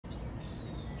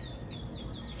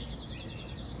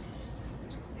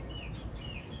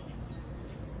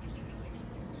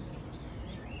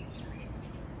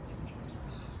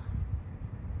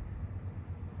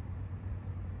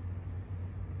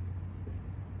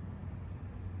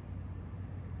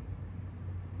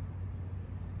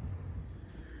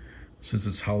Since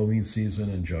it's Halloween season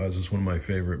and Jaws is one of my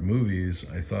favorite movies,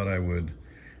 I thought I would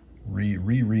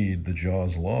reread the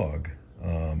Jaws log.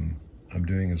 I'm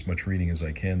doing as much reading as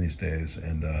I can these days,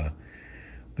 and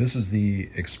this is the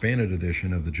expanded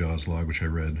edition of the Jaws log, which I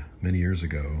read many years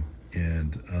ago,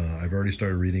 and I've already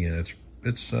started reading it.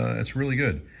 It's really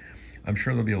good. I'm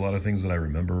sure there'll be a lot of things that I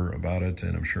remember about it,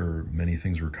 and I'm sure many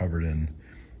things were covered in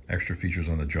extra features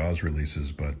on the Jaws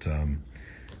releases, but I'm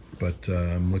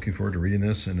looking forward to reading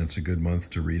this, and it's a good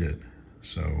month to read it.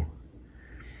 So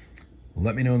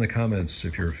let me know in the comments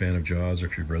if you're a fan of Jaws or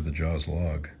if you've read the Jaws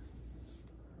log.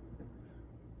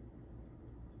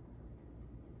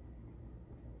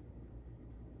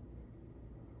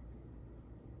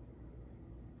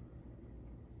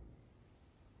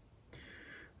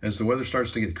 As the weather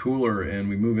starts to get cooler and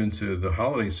we move into the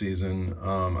holiday season,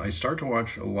 I start to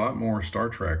watch a lot more Star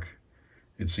Trek.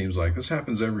 It seems like this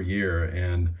happens every year,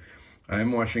 and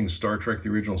I'm watching Star Trek, the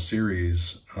original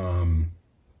series, and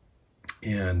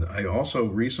I also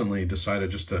recently decided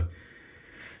just to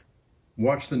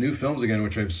watch the new films again,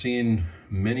 which I've seen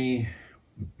many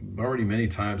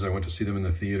times. I went to see them in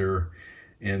the theater,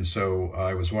 and so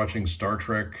I was watching Star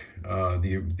Trek,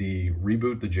 the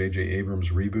reboot, the J.J.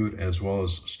 Abrams reboot, as well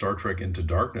as Star Trek Into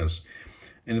Darkness.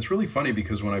 And it's really funny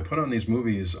because when I put on these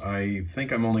movies, I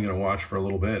think I'm only going to watch for a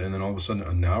little bit, and then all of a sudden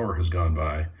an hour has gone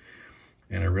by,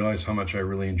 and I realize how much I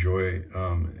really enjoy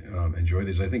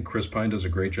these. I think Chris Pine does a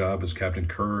great job as Captain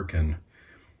Kirk, and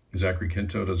Zachary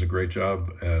Quinto does a great job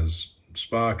as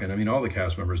Spock, and I mean all the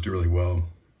cast members do really well.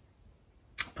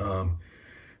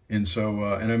 And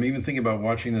I'm even thinking about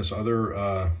watching this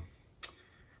other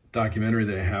documentary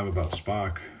that I have about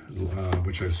Spock,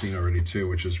 which I've seen already too,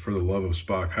 which is For the Love of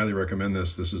Spock. Highly recommend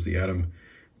this. This is the Adam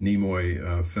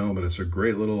Nimoy film, but it's a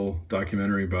great little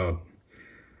documentary about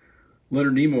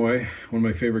Leonard Nimoy, one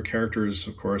of my favorite characters,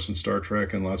 of course, in Star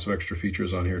Trek, and lots of extra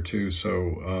features on here too.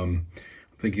 So I'm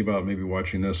thinking about maybe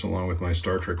watching this along with my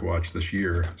Star Trek watch this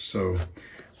year. So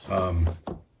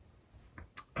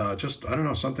just, I don't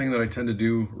know, something that I tend to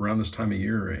do around this time of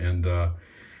year, and I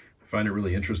find it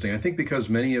really interesting. I think because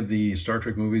many of the Star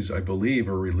Trek movies, I believe,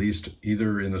 are released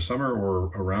either in the summer or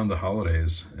around the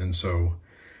holidays, and so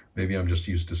maybe I'm just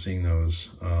used to seeing those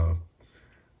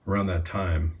around that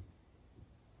time.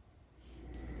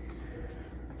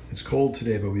 It's cold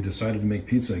today, but we decided to make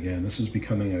pizza again. This is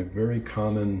becoming a very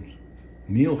common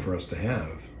meal for us to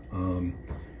have.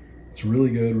 It's really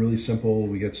good, really simple.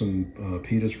 We get some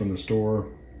pitas from the store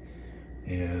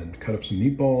and cut up some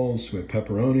meatballs. We have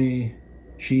pepperoni,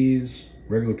 cheese,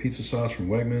 regular pizza sauce from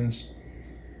Wegmans.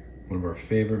 One of our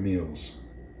favorite meals.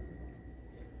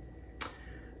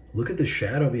 Look at the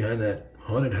shadow behind that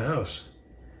haunted house.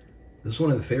 This is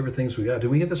one of the favorite things we got.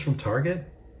 Did we get this from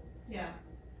Target? Yeah.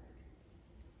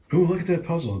 Ooh, look at that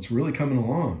puzzle. It's really coming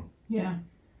along. Yeah.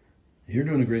 You're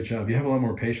doing a great job. You have a lot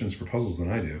more patience for puzzles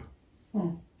than I do.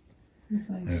 Oh,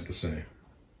 thanks. I have to say.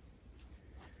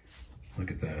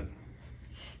 Look at that.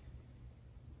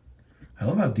 I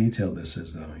love how detailed this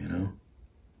is, though, you know?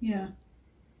 Yeah.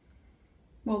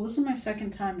 Well, this is my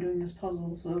second time doing this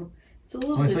puzzle, so it's a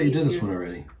little bit I thought you easier. did this one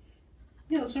already.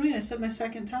 Yeah, that's what I mean. I said my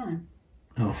second time.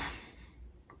 Oh.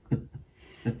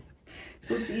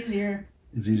 So it's easier.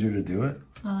 It's easier to do it?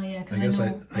 Oh, yeah, because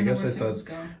I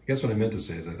guess what I meant to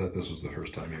say is I thought this was the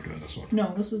first time you're doing this one.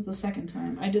 No, this is the second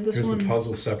time. I did this Here's one the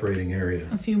puzzle separating area.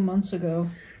 a few months ago.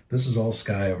 This is all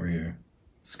sky over here.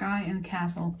 Sky and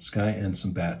castle. Sky and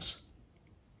some bats.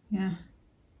 Yeah.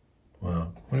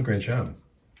 Wow, what a great job.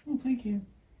 Oh, thank you.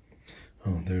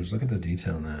 Oh, look at the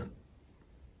detail in that.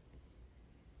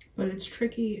 But it's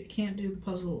tricky. I can't do the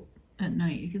puzzle at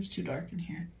night. It gets too dark in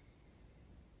here.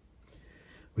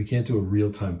 We can't do a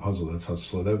real-time puzzle. That's how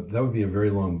slow. That would be a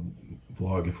very long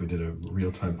vlog if we did a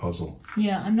real-time puzzle.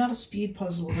 Yeah, I'm not a speed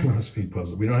puzzler. Not a speed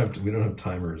puzzle. We don't have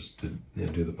timers to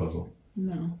do the puzzle.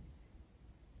 No.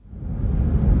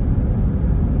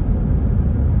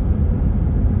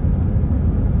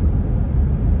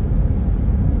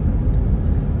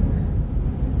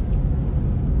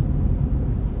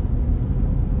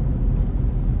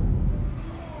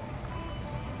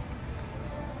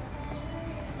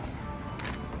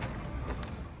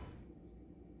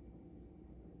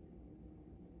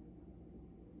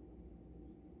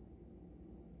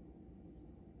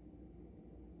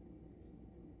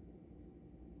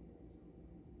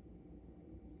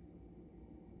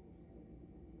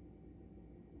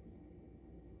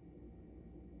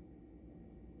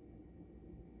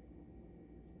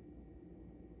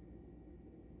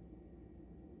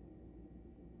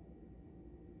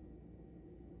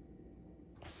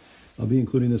 I'll be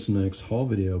including this in the next haul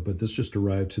video, but this just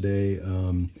arrived today.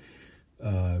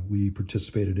 we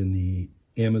participated in the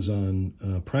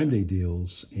Amazon Prime Day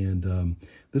deals, and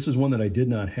this is one that I did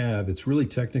not have. It's really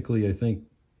technically, I think,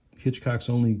 Hitchcock's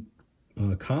only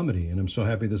comedy, and I'm so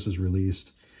happy this is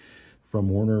released from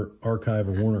Warner Archive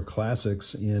or Warner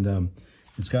Classics, and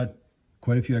it's got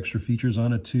quite a few extra features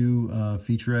on it too.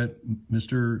 Featurette,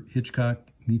 Mr. Hitchcock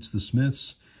Meets the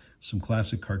Smiths, some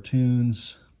classic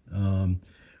cartoons,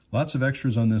 lots of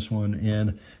extras on this one.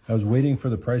 And I was waiting for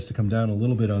the price to come down a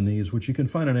little bit on these, which you can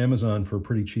find on Amazon for a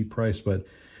pretty cheap price, but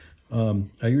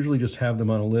I usually just have them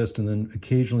on a list and then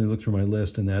occasionally look through my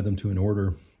list and add them to an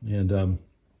order. And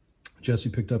Jesse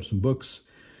picked up some books,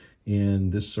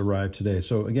 and this arrived today.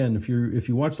 So again, if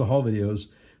you watch the haul videos,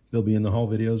 they'll be in the haul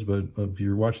videos, but if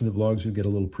you're watching the vlogs, you'll get a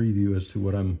little preview as to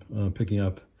what I'm picking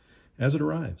up as it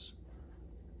arrives.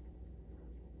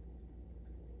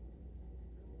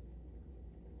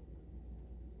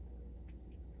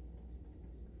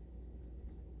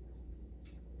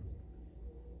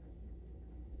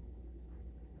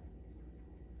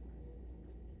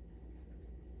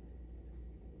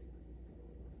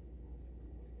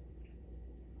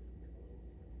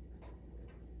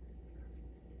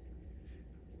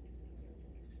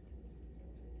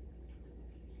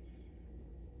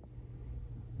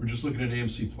 We're just looking at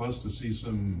AMC Plus to see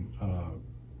some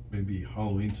maybe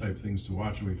Halloween type things to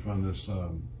watch, and we found this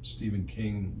Stephen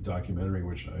King documentary,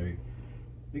 which I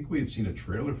think we had seen a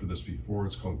trailer for this before.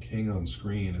 It's called King on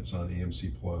Screen. It's on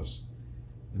AMC Plus,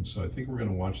 and so I think we're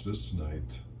going to watch this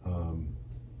tonight.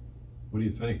 What do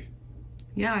you think?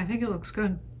 Yeah, I think it looks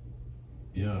good.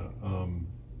 Yeah,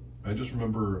 I just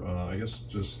remember, I guess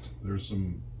just there's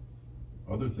some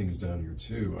other things down here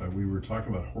too. We were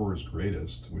talking about Horror's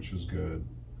Greatest, which was good.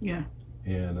 Yeah.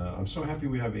 And I'm so happy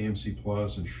we have AMC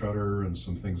Plus and Shudder and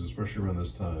some things, especially around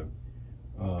this time.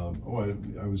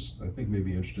 I think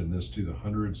maybe interested in this too, the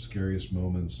 100 Scariest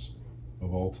Moments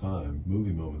of All Time,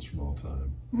 movie moments from all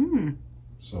time. Mm.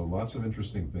 So lots of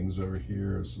interesting things over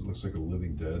here. It looks like a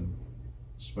Living Dead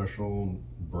special,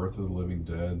 Birth of the Living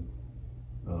Dead,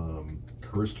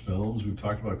 Cursed Films. We've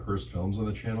talked about Cursed Films on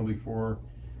the channel before,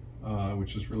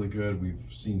 which is really good. We've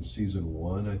seen season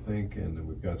 1, I think, and then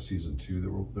we've got season 2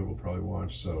 that we'll probably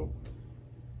watch. So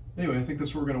anyway, I think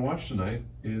that's what we're going to watch tonight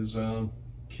is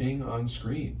King on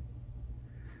Screen.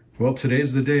 Well,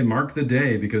 today's the day. Mark the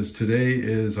day, because today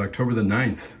is October the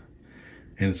 9th,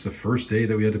 and it's the first day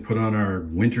that we had to put on our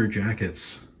winter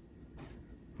jackets.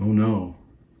 Oh no.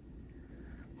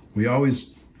 We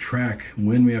always track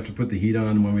when we have to put the heat on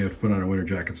and when we have to put on our winter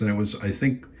jackets. And it was, I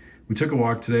think, we took a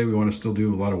walk today. We want to still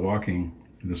do a lot of walking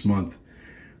this month,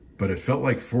 but it felt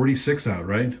like 46 out,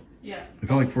 right? Yeah. It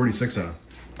felt like 46 out.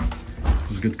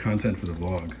 This is good content for the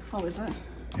vlog. Oh, is it?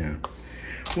 Yeah.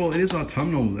 Well, it is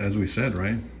autumnal, as we said,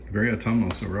 right? Very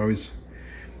autumnal. So we're always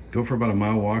go for about a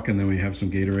mile walk, and then we have some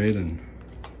Gatorade and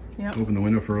open the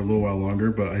window for a little while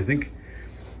longer. But I think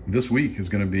this week is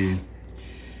going to be...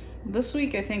 This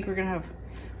week, I think we're going to have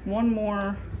one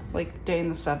more like day in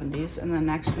the 70s, and then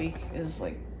next week is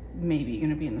like maybe going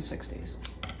to be in the 60s.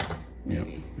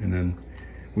 Maybe. Yep. And then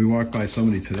we walked by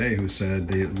somebody today who said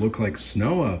they look like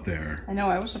snow out there. I know,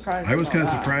 I was surprised. I was kind of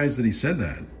surprised that he said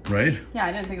that, right? Yeah,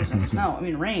 I didn't think it was going to snow. I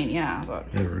mean, rain, yeah, but...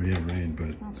 Yeah, rain,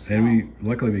 but... And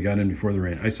luckily we got in before the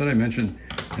rain. I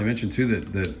mentioned too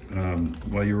that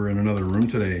while you were in another room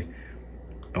today,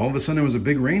 all of a sudden it was a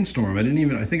big rainstorm.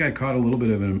 I think I caught a little bit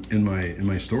of it in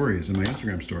my stories, in my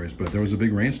Instagram stories, but there was a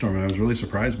big rainstorm and I was really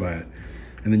surprised by it.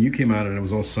 And then you came out and it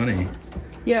was all sunny.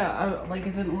 Yeah, it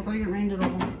didn't look like it rained at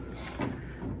all.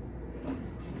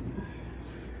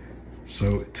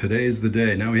 So today's the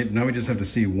day. Now we just have to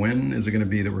see when is it going to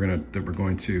be that we're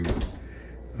going to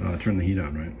turn the heat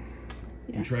on, right?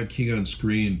 Yeah. We tried King on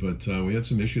Screen, but we had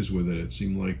some issues with it. It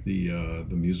seemed like the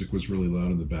music was really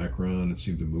loud in the background. It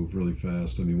seemed to move really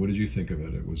fast. I mean, what did you think of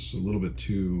it? It was a little bit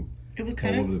too all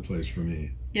over the place for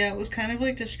me. Yeah, it was kind of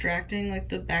like distracting. Like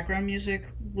the background music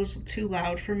was too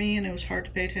loud for me, and it was hard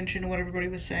to pay attention to what everybody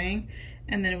was saying.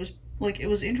 And then it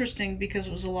was interesting because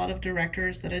it was a lot of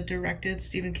directors that had directed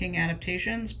Stephen King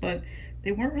adaptations, but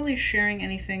they weren't really sharing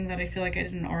anything that I feel like I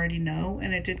didn't already know,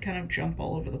 and it did kind of jump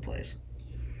all over the place.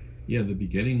 Yeah, the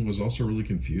beginning was also really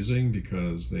confusing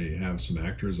because they have some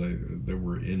actors that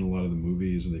were in a lot of the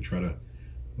movies, and they try to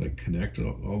like connect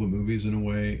all the movies in a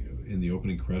way in the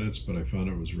opening credits, but I found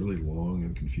it was really long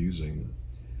and confusing.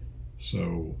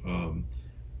 So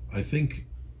I think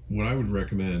what I would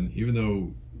recommend, even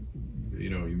though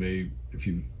you may, if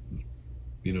you've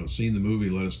seen the movie,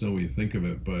 let us know what you think of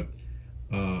it, but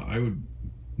I would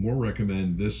more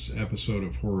recommend this episode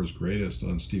of Horror's Greatest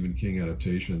on Stephen King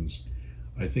adaptations.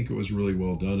 I think it was really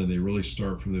well done, and they really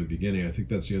start from the beginning. I think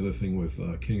that's the other thing with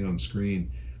King on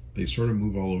Screen. They sort of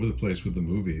move all over the place with the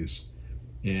movies,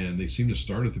 and they seem to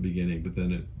start at the beginning, but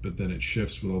then it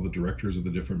shifts with all the directors of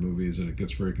the different movies, and it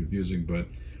gets very confusing. But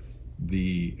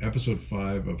the episode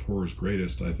 5 of Horror's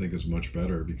Greatest, I think, is much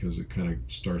better because it kind of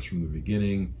starts from the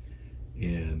beginning,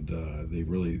 and they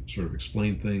really sort of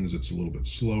explain things. It's a little bit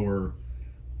slower.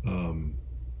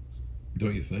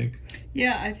 Don't you think?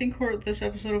 Yeah, I think this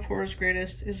episode of Horror's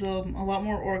Greatest is a lot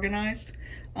more organized,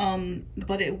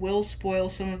 but it will spoil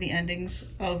some of the endings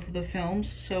of the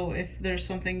films. So if there's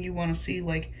something you want to see,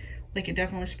 like it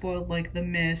definitely spoiled like The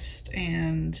Mist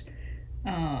and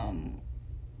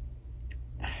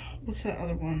what's that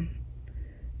other one?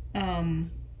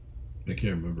 I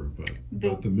can't remember,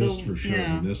 but The Mist for sure.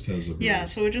 Yeah. The Mist has a very... Yeah,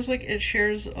 so it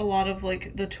shares a lot of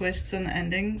like the twists and the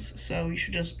endings, so you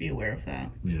should just be aware of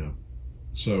that. Yeah.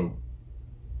 So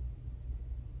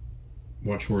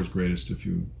watch Horror's Greatest if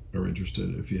you are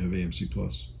interested, if you have AMC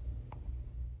Plus.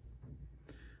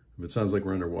 It sounds like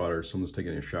we're underwater. Someone's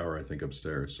taking a shower, I think,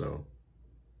 upstairs, so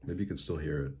maybe you can still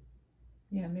hear it.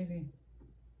 Yeah, maybe.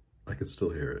 I could still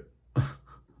hear it.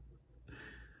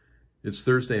 It's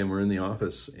Thursday and we're in the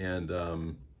office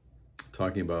and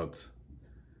talking about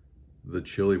the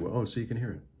chilly... Oh, so you can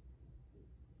hear it.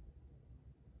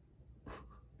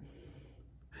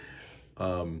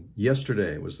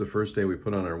 Yesterday was the first day we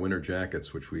put on our winter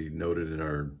jackets, which we noted in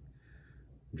our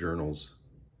journals,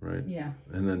 right? Yeah.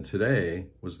 And then today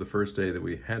was the first day that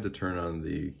we had to turn on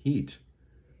the heat.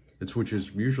 Which is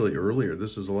usually earlier.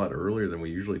 This is a lot earlier than we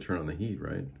usually turn on the heat,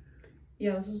 right?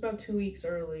 Yeah, this is about 2 weeks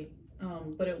early.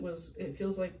 But it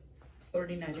feels like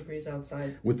 39 degrees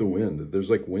outside. With the wind. There's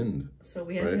like wind. So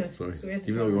we had right? to, so so we had to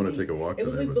even though we want to take a walk It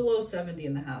was today, like below 70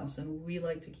 in the house, and we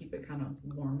like to keep it kind of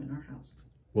warm in our house.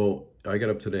 Well, I got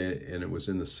up today and it was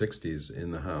in the 60s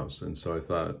in the house, and so I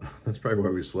thought that's probably why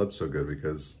we slept so good,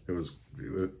 because it was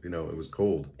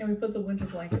cold. And we put the winter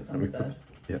blankets on the bed.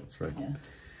 Yeah, that's right. Yeah.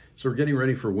 So we're getting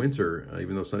ready for winter,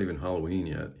 even though it's not even Halloween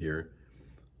yet here.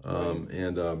 Right.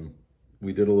 And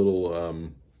we did a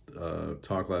little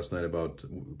talk last night about,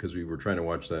 because we were trying to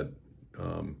watch that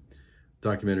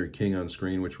documentary King on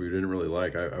Screen, which we didn't really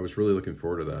like. I was really looking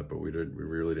forward to that, but we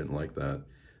really didn't like that.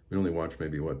 We only watched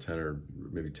maybe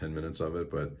 10 minutes of it,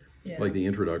 but Yeah. like the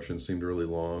introduction seemed really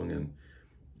long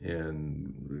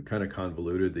and kind of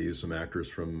convoluted. They used some actors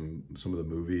from some of the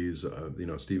movies,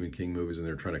 Stephen King movies, and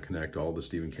they're trying to connect all the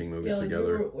Stephen King movies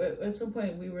together. At some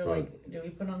point we were like, did we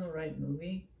put on the right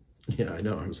movie? Yeah, I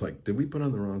know. I was like, did we put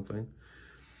on the wrong thing?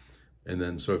 And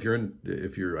then, so if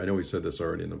you're, I know we said this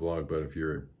already in the vlog, but if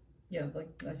you're, Yeah, like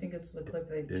I think it's the clip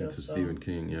they into just saw. Stephen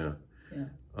King, yeah. Yeah.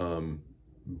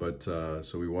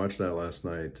 So we watched that last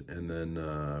night, and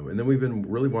then we've been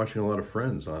really watching a lot of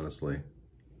Friends, honestly.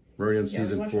 We're already on season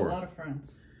 4. We watched a lot of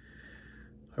Friends.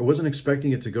 I wasn't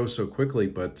expecting it to go so quickly,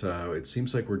 but it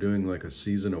seems like we're doing like a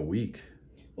season a week.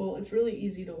 Well, it's really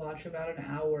easy to watch, about an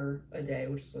hour a day,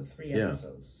 which is like 3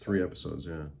 episodes. So. 3 episodes,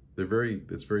 yeah.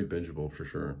 It's very bingeable for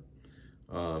sure.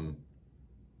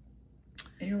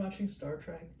 And you're watching Star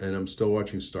Trek? And I'm still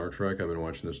watching Star Trek. I've been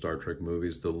watching the Star Trek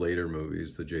movies, the later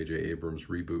movies, the J.J. Abrams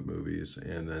reboot movies,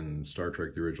 and then Star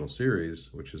Trek, the original series,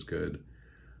 which is good.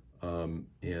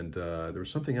 There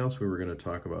was something else we were going to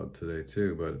talk about today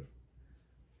too, but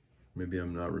maybe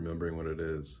I'm not remembering what it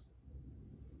is.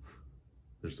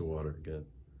 There's the water again.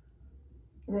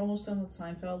 We're almost done with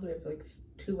Seinfeld. We have like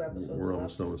 2 episodes We're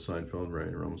almost done with Seinfeld,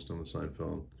 right? We're almost done with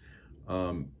Seinfeld.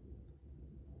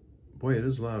 Boy, it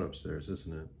is loud upstairs,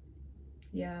 isn't it?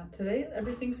 Yeah, today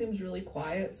everything seems really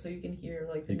quiet, so you can hear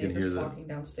like the neighbors talking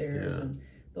downstairs and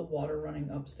the water running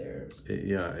upstairs.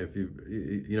 If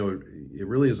it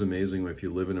really is amazing if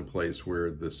you live in a place where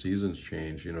the seasons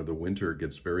change. The winter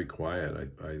gets very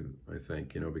quiet. I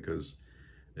think because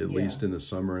at least in the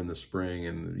summer and the spring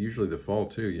and usually the fall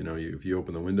too. If you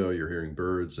open the window, you're hearing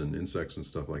birds and insects and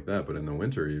stuff like that. But in the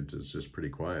winter, it's just pretty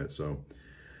quiet. So.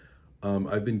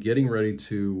 I've been getting ready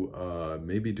to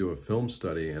maybe do a film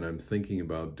study, and I'm thinking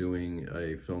about doing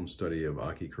a film study of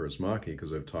Aki Kaurismäki,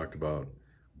 because I've talked about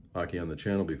Aki on the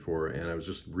channel before, and I was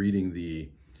just reading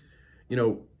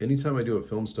anytime I do a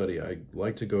film study, I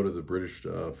like to go to the British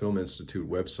Film Institute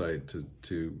website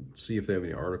to see if they have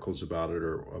any articles about it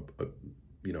or,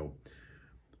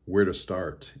 where to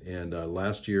start. And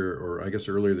last year, or I guess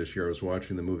earlier this year, I was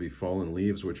watching the movie Fallen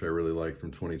Leaves, which I really liked, from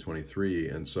 2023,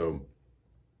 and so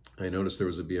I noticed there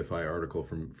was a BFI article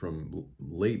from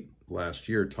late last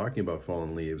year talking about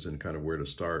Fallen Leaves and kind of where to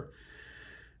start.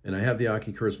 And I have the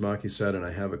Aki Kaurismäki set, and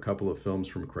I have a couple of films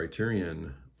from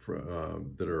Criterion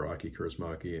that are Aki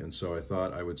Kaurismäki. And so I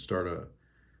thought I would start a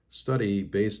study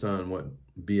based on what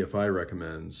BFI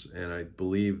recommends, and I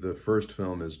believe the first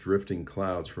film is Drifting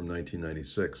Clouds from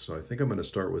 1996. So I think I'm going to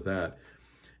start with that.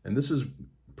 And this is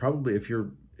probably, if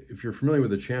you're familiar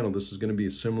with the channel, this is going to be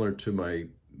similar to my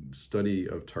study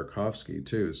of Tarkovsky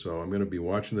too. So I'm going to be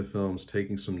watching the films,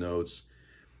 taking some notes,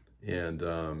 and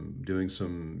doing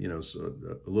some,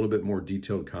 a little bit more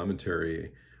detailed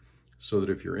commentary, so that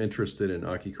if you're interested in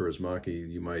Aki Kaurismäki,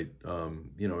 you might,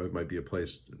 it might be a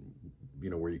place,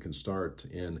 where you can start.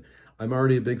 And I'm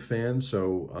already a big fan,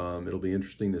 so it'll be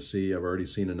interesting to see. I've already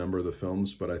seen a number of the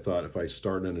films, but I thought if I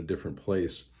start in a different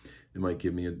place, it might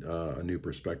give me a new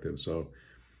perspective. So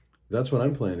that's what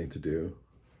I'm planning to do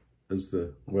as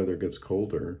the weather gets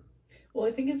colder. Well,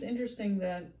 I think it's interesting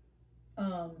that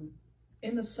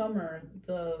in the summer,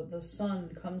 the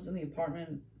sun comes in the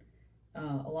apartment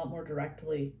a lot more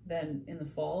directly than in the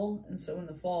fall. And so in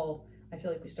the fall, I feel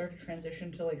like we start to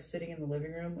transition to like sitting in the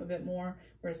living room a bit more,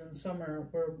 whereas in the summer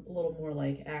we're a little more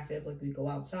like active, like we go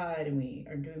outside and we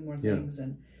are doing more things.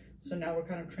 And so now we're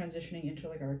kind of transitioning into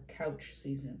like our couch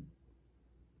season.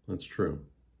 That's true.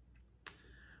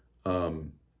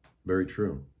 Very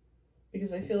true.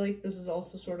 Because I feel like this is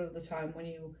also sort of the time when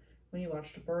you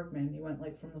watched Bergman, you went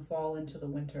like from the fall into the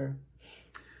winter.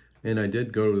 And I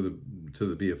did go to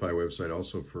the BFI website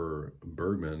also for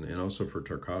Bergman and also for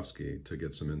Tarkovsky to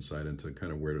get some insight into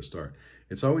kind of where to start.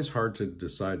 It's always hard to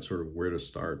decide sort of where to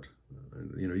start.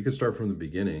 You could start from the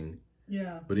beginning.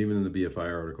 Yeah. But even in the BFI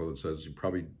article, it says you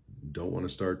probably don't want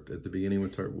to start at the beginning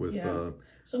with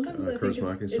sometimes I think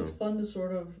it's fun to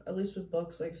sort of, at least with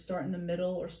books, like start in the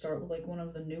middle or start with like one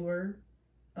of the newer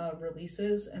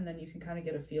releases, and then you can kind of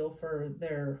get a feel for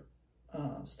their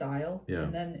style. Yeah.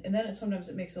 And then sometimes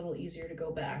it makes it a little easier to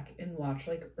go back and watch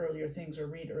like earlier things or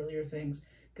read earlier things,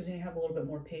 because then you have a little bit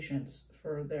more patience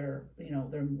for their,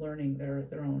 they're learning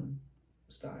their own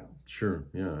style. Sure.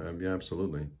 Yeah,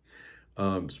 absolutely.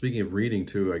 Speaking of reading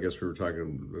too, I guess we were talking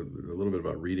a little bit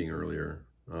about reading earlier.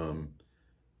 I'm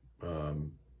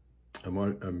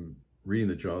reading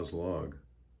the Jaws log.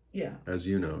 Yeah. As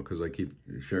you know, because I keep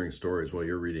sharing stories while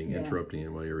you're reading, interrupting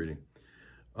you while you're reading.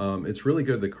 It's really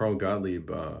good, the Carl Gottlieb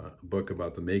book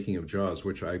about the making of Jaws,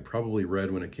 which I probably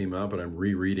read when it came out, but I'm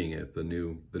rereading it, the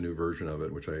new version of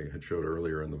it, which I had showed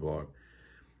earlier in the vlog,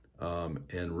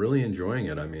 and really enjoying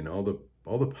it. I mean, all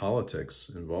the politics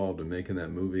involved in making that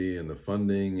movie, and the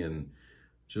funding, and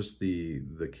just the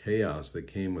chaos that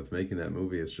came with making that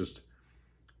movie. It's just,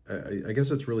 I guess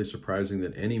it's really surprising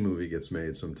that any movie gets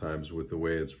made sometimes with the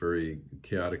way it's very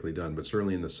chaotically done, but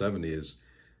certainly in the 70s,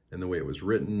 and the way it was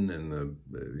written, and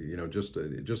just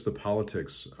the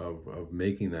politics of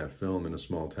making that film in a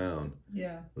small town,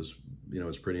 was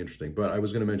was pretty interesting. But I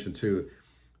was going to mention too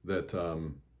that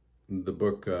the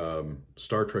book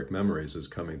Star Trek Memories is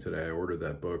coming today. I ordered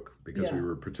that book because we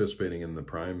were participating in the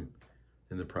Prime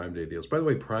Day deals. By the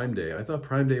way, Prime Day, I thought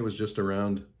Prime Day was just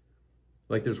around,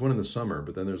 like there's one in the summer,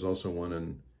 but then there's also one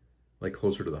in like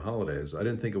closer to the holidays. I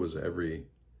didn't think it was every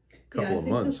couple of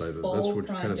months. That's what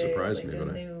kind of surprised me. But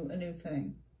a new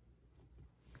thing.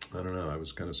 I don't know. I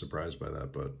was kind of surprised by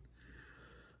that, but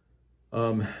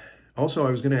also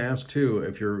I was going to ask too,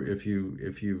 if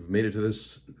you've made it to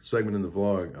this segment in the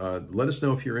vlog, let us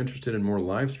know if you're interested in more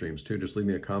live streams too. Just leave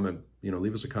me a comment.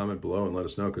 Leave us a comment below and let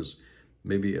us know, because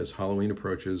maybe as Halloween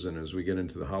approaches and as we get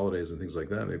into the holidays and things like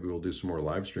that, maybe we'll do some more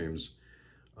live streams.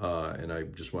 And I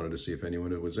just wanted to see if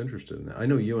anyone was interested in that. I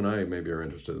know you and I maybe are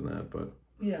interested in that, but.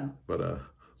 Yeah. But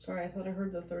sorry, I thought I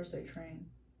heard the Thursday train.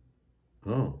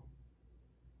 Oh.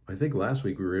 I think last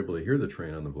week we were able to hear the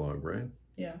train on the vlog, right?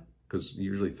 Yeah. Because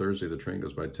usually Thursday the train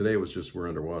goes by. Today it was just we're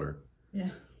underwater. Yeah.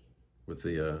 With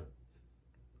the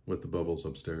bubbles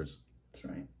upstairs. That's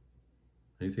right.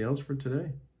 Anything else for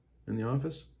today in the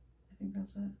office? I think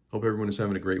that's it. Hope everyone is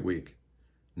having a great week.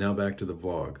 Now back to the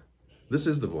vlog. This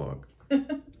is the vlog.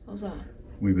 How's that?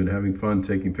 We've been having fun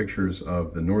taking pictures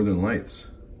of the Northern Lights.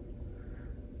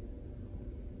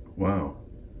 Wow.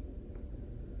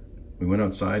 We went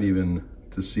outside even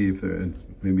to see if there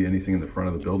may be anything in the front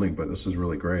of the building, but this is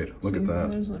really great. Look at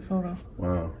that. There's the photo.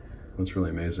 Wow. That's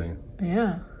really amazing.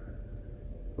 Yeah.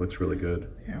 Looks really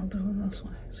good. Here, I'll do it this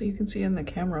way. So you can see in the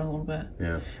camera a little bit.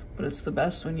 Yeah. But it's the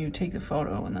best when you take the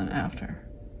photo and then after.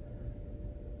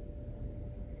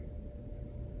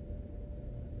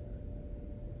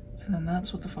 And then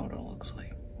that's what the photo looks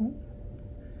like. Ooh.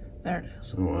 There it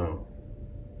is. Oh, wow.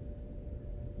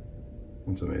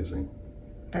 That's amazing.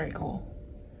 Very cool.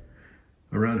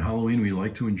 Around Halloween, we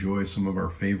like to enjoy some of our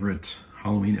favorite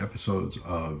Halloween episodes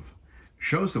of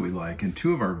shows that we like. And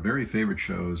two of our very favorite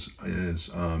shows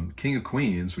is King of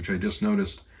Queens, which I just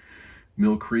noticed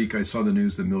Mill Creek, I saw the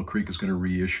news that Mill Creek is going to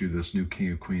reissue this new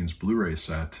King of Queens Blu-ray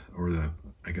set,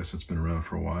 I guess it's been around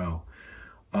for a while.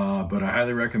 But I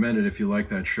highly recommend it if you like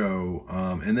that show.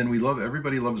 And then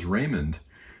everybody loves Raymond,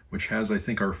 which has, I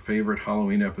think, our favorite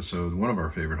Halloween episode, one of our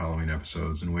favorite Halloween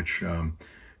episodes, in which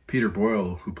Peter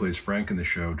Boyle, who plays Frank in the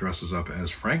show, dresses up as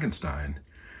Frankenstein.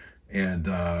 And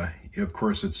of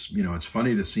course, it's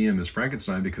funny to see him as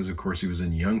Frankenstein because, of course, he was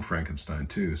in Young Frankenstein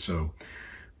too. So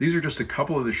these are just a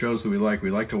couple of the shows that we like. We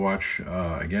like to watch,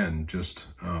 again, just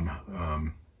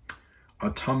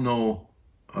autumnal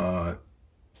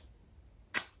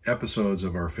episodes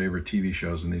of our favorite TV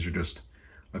shows, and these are just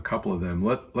a couple of them.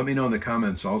 Let me know in the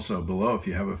comments also below if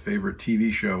you have a favorite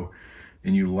TV show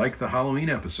and you like the Halloween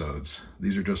episodes.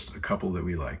 These are just a couple that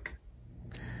we like.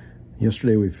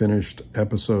 Yesterday we finished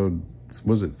episode,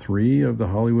 was it 3 of the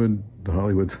Halloween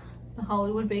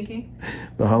baking?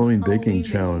 The Halloween baking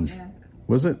challenge. Yeah.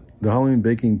 Was it? The Halloween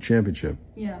baking championship.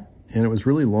 Yeah. And it was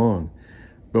really long,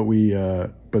 but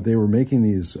they were making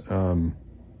these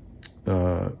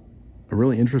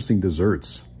really interesting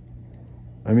desserts.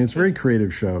 I mean, it's a very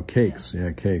creative show. Cakes,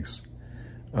 yeah, cakes.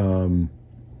 And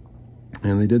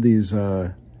they did these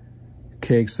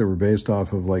cakes that were based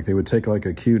off of, like, they would take like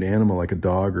a cute animal, like a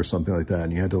dog or something like that,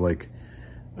 and you had to like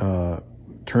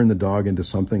turn the dog into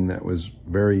something that was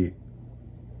very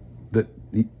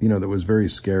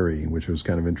scary, which was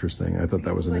kind of interesting. I thought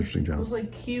that was an interesting job. It was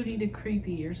like cutie to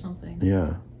creepy or something.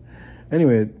 Yeah.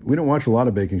 Anyway, we don't watch a lot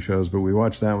of baking shows, but we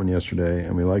watched that one yesterday,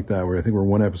 and we like that. I think we're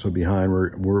one episode behind.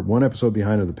 We're one episode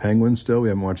behind of The Penguin still. We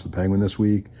haven't watched The Penguin this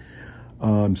week.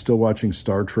 I'm still watching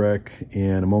Star Trek,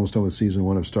 and I'm almost done with season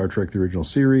 1 of Star Trek, the original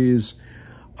series.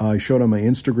 I showed on my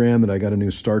Instagram that I got a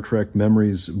new Star Trek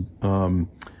Memories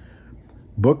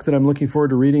book that I'm looking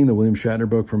forward to reading, the William Shatner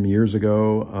book from years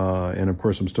ago. And of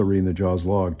course, I'm still reading the Jaws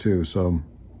log too. So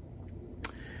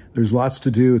there's lots to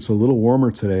do. It's a little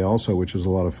warmer today also, which is a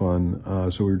lot of fun.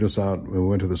 So we were just out, we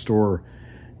went to the store,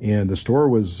 and the store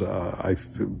was,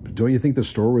 don't you think the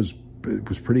store was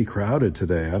pretty crowded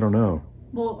today? I don't know.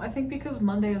 Well, I think because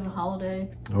Monday is a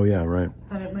holiday. Oh yeah, right.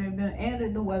 That it may have been,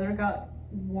 and the weather got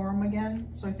warm again,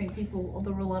 so I think there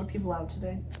were a lot of people out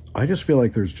today. I just feel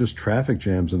like there's just traffic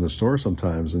jams in the store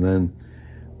sometimes, and then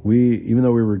even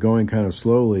though we were going kind of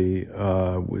slowly,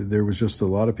 there was just a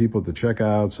lot of people at the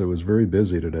checkout, so it was very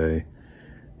busy today.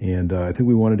 And I think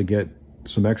we wanted to get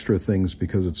some extra things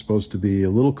because it's supposed to be a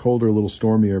little colder, a little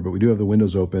stormier, but we do have the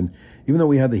windows open. Even though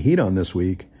we had the heat on this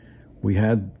week, we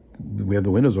have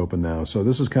the windows open now. So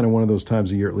this is kind of one of those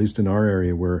times of year, at least in our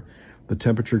area, where the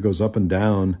temperature goes up and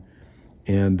down.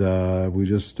 And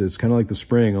it's kind of like the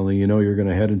spring, only you're going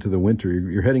to head into the winter.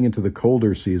 You're heading into the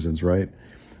colder seasons, right?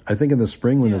 I think in the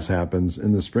spring when this happens, you're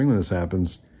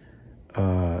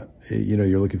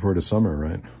looking forward to summer,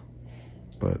 right?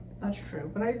 But that's true.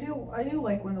 But I do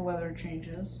like when the weather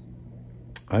changes.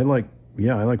 I like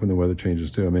when the weather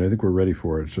changes too. I mean, I think we're ready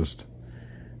for it. It's just,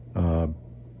 I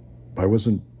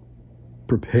wasn't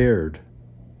prepared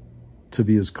to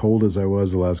be as cold as I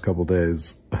was the last couple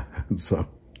days. So,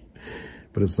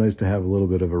 but it's nice to have a little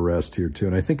bit of a rest here too.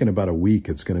 And I think in about a week,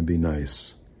 it's going to be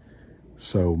nice.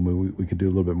 So we could do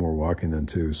a little bit more walking then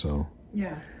too. So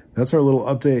yeah, that's our little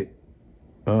update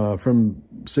from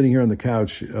sitting here on the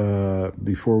couch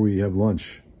before we have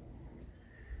lunch.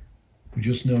 We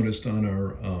just noticed on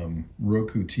our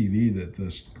Roku TV that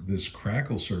this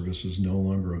Crackle service is no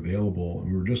longer available,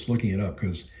 and we were just looking it up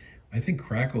because I think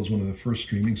Crackle is one of the first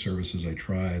streaming services I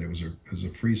tried. It was a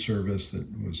free service that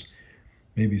was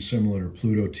maybe similar to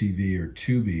Pluto TV or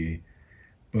Tubi,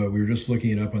 but we were just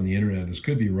looking it up on the internet. This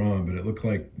could be wrong, but it looked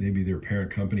like maybe their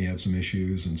parent company had some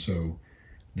issues, and so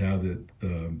now that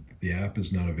the app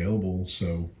is not available,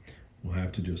 so we'll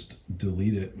have to just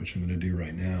delete it, which I'm going to do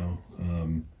right now,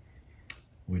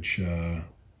 which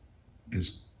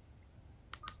is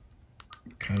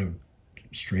kind of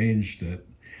strange. That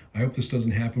I hope this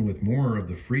doesn't happen with more of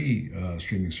the free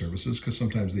streaming services, because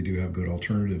sometimes they do have good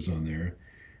alternatives on there.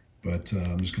 But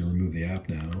I'm just going to remove the app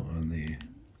now on the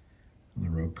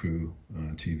Roku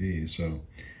TV. So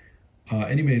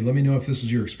anyway, let me know if this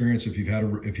is your experience. If you have a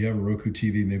Roku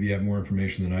TV, maybe you have more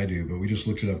information than I do. But we just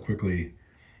looked it up quickly,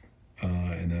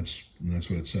 and that's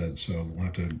what it said. So we'll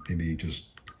have to maybe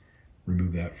just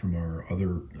remove that from our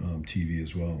other TV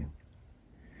as well.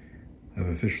 I've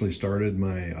officially started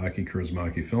my Aki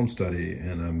Kaurismäki film study,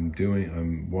 and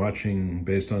I'm watching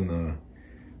based on the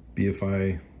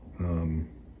BFI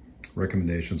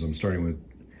recommendations. I'm starting with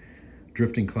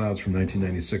Drifting Clouds from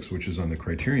 1996, which is on the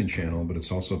Criterion channel, but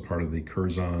it's also part of the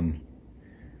Curzon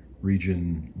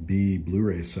Region B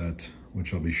Blu-ray set,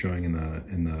 which I'll be showing in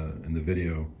the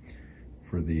video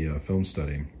for the film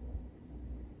study.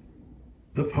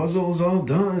 The puzzle is all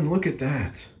done. Look at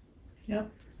that. Yep.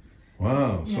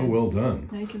 Wow, so well done.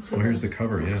 Now you can see. Oh, here's the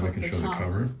cover. Yeah, I can show the top.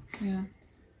 cover. Yeah.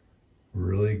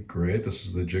 Really great. This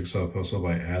is the jigsaw puzzle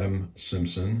by Adam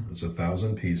Simpson. It's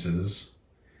 1,000 pieces,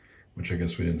 which I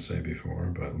guess we didn't say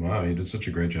before. But wow, you did such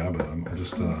a great job of it. I'll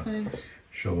just thanks.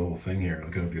 show the whole thing here.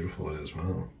 Look at how beautiful it is.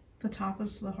 Wow. The top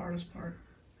is the hardest part.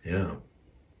 Yeah.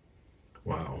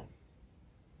 Wow.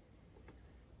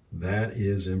 That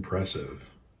is impressive.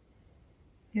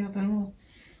 Yeah, then we'll.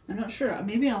 I'm not sure.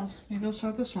 Maybe I'll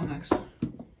start this one next.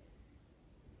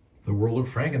 The World of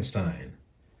Frankenstein.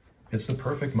 It's the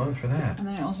perfect month for that. And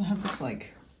then I also have this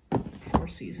like 4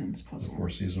 Seasons puzzle. 4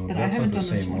 Seasons. That That's I haven't not the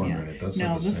done this same one one, yet. right? That's no,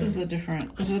 not the this same. is a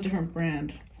different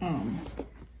brand.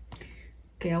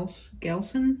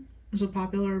 Galson is a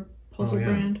popular puzzle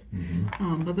brand.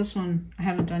 Mm-hmm. But this one I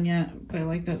haven't done yet. But I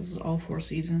like that this is all 4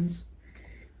 Seasons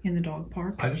in the dog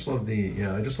park. I just love the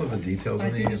details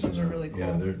in these. These ones are really cool.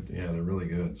 Yeah, they're really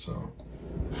good. So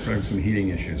we're having some heating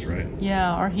issues, right?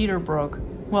 Yeah, our heater broke.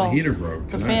 Well, The heater broke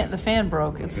tonight. the fan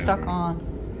broke. It's fan stuck broke.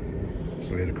 on.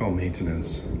 So we had to call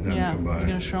maintenance and have Yeah, them we're come by.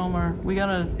 gonna show them we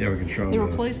gotta. Yeah, we can show them. They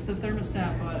replaced the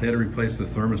thermostat, but They had to replace the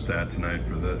thermostat tonight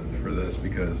for this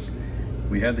because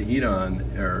we had the heat on,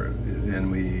 and then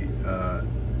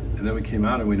we came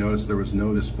out and we noticed there was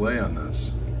no display on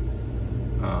this.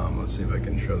 Let's see if I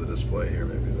can show the display here,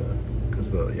 maybe because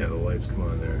the lights come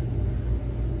on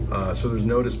there. So there's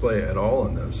no display at all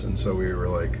on this, and so we were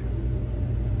like,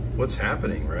 "What's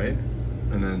happening?" Right?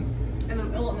 And then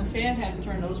the fan hadn't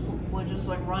turned. Those were just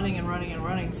like running and running and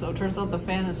running. So it turns out the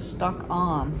fan is stuck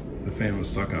on. the fan was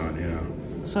stuck on. Yeah.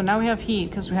 So now we have heat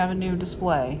because we have a new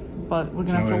display. But we're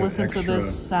gonna have to listen to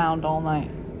this sound all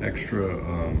night. Extra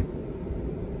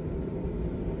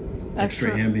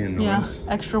ambient noise.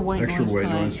 Yeah, extra white Extra noise white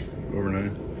tonight. noise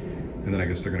overnight. And then I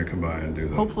guess they're gonna come by and do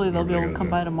that. Hopefully they'll be able to come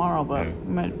by tomorrow, but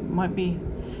Yeah. might be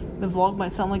the vlog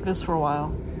might sound like this for a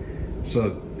while.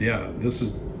 So yeah, this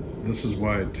is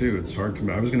why too. It's hard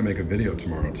to. I was gonna make a video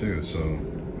tomorrow too, so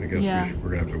I guess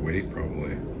we're gonna have to wait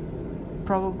probably.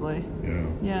 Probably. Yeah.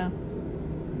 Yeah.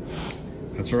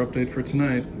 That's our update for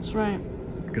tonight. That's right.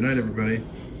 Good night, everybody.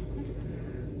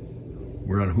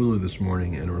 We're on Hulu this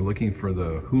morning, and we're looking for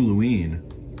the Huluine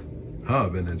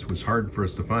hub, and it was hard for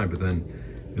us to find. But then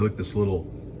you look this little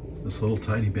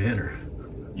tiny banner.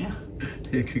 Yeah.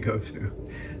 You could go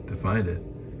to find it.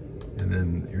 And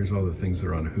then here's all the things that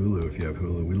are on Hulu if you have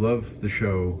Hulu. We love the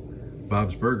show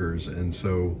Bob's Burgers, and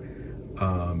so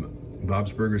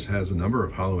Bob's Burgers has a number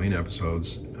of Halloween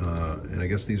episodes, and I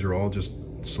guess these are all just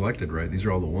selected, right? These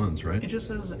are all the ones, right? It just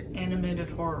says animated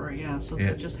horror, yeah, so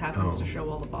it just happens to show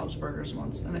all the Bob's Burgers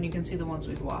ones. And then you can see the ones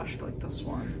we've watched, like this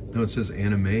one. No, it says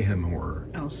Animayhem Horror.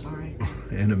 Oh, sorry.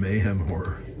 Animayhem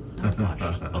Horror.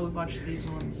 We've watched these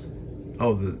ones.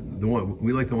 Oh, the one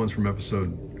we like the ones from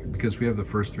episode because we have the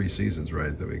first 3 seasons,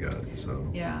 right, that we got. So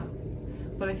yeah,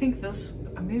 but I think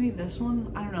maybe this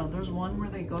one, I don't know. There's one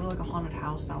where they go to like a haunted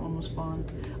house. That one was fun.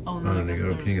 Oh, and then I they guess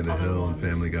go there's King of the other Hill ones.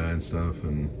 and Family Guy and stuff,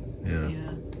 and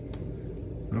Yeah.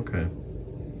 Okay.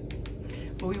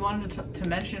 But we wanted to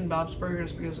mention Bob's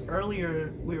Burgers because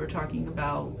earlier we were talking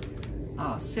about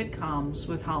sitcoms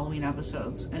with Halloween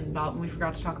episodes, and we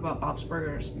forgot to talk about Bob's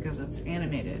Burgers because it's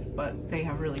animated, but they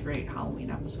have really great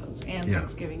Halloween episodes and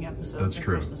Thanksgiving episodes That's and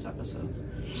true. Christmas episodes.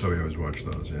 So we always watch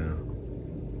those, yeah.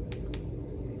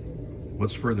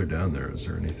 What's further down there? Is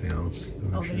there anything else?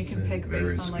 Oh, then you can pick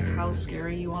based on like how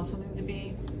scary you want something to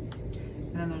be.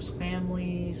 And then there's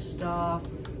family stuff,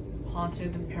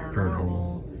 haunted and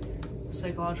paranormal.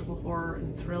 Psychological horror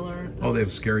and thriller. They have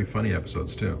scary, funny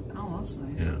episodes too. Oh, that's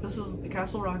nice. Yeah. This is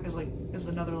Castle Rock is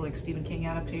another like Stephen King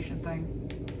adaptation thing.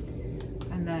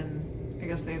 And then I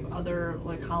guess they have other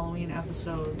like Halloween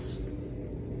episodes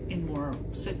in more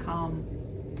sitcom.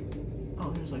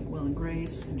 Oh, there's like Will and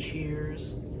Grace and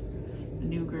Cheers, The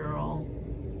New Girl.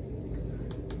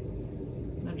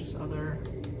 And then just other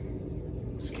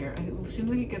scary. It seems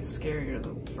like it gets scarier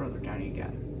the further down you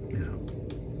get. Yeah.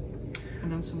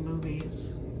 And then some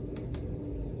movies.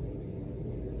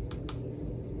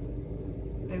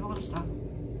 They have a lot of stuff.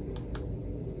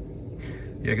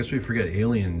 Yeah, I guess we forget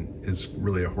Alien is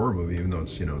really a horror movie, even though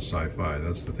it's, sci-fi.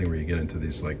 That's the thing where you get into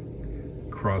these, like,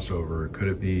 crossover. Could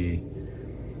it be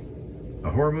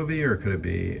a horror movie or could it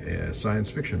be a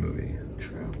science fiction movie?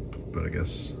 True. But I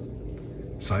guess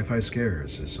sci-fi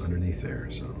scares is underneath there,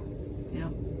 so.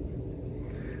 Yeah.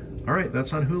 All right,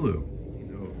 that's on Hulu.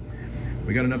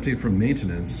 We got an update from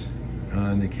maintenance,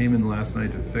 and they came in last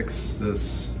night to fix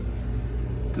this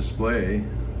display,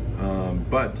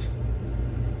 but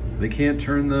they can't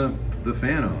turn the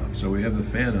fan off. So we have the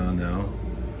fan on now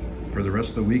for the rest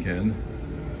of the weekend,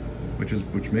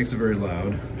 which makes it very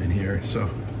loud in here. So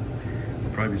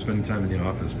I'll probably be spending time in the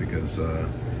office because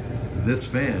this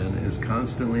fan is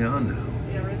constantly on now.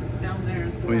 Yeah, right down there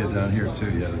is the Oh yeah, down here one.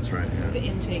 too. Yeah, that's right. Yeah. The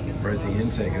intake is Right, the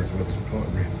intake is what's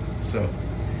important. So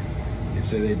they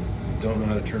say they don't know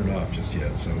how to turn it off just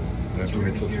yet, so I have to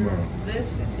wait till tomorrow.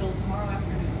 This until tomorrow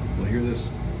afternoon. We'll hear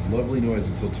this lovely noise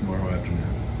until tomorrow afternoon.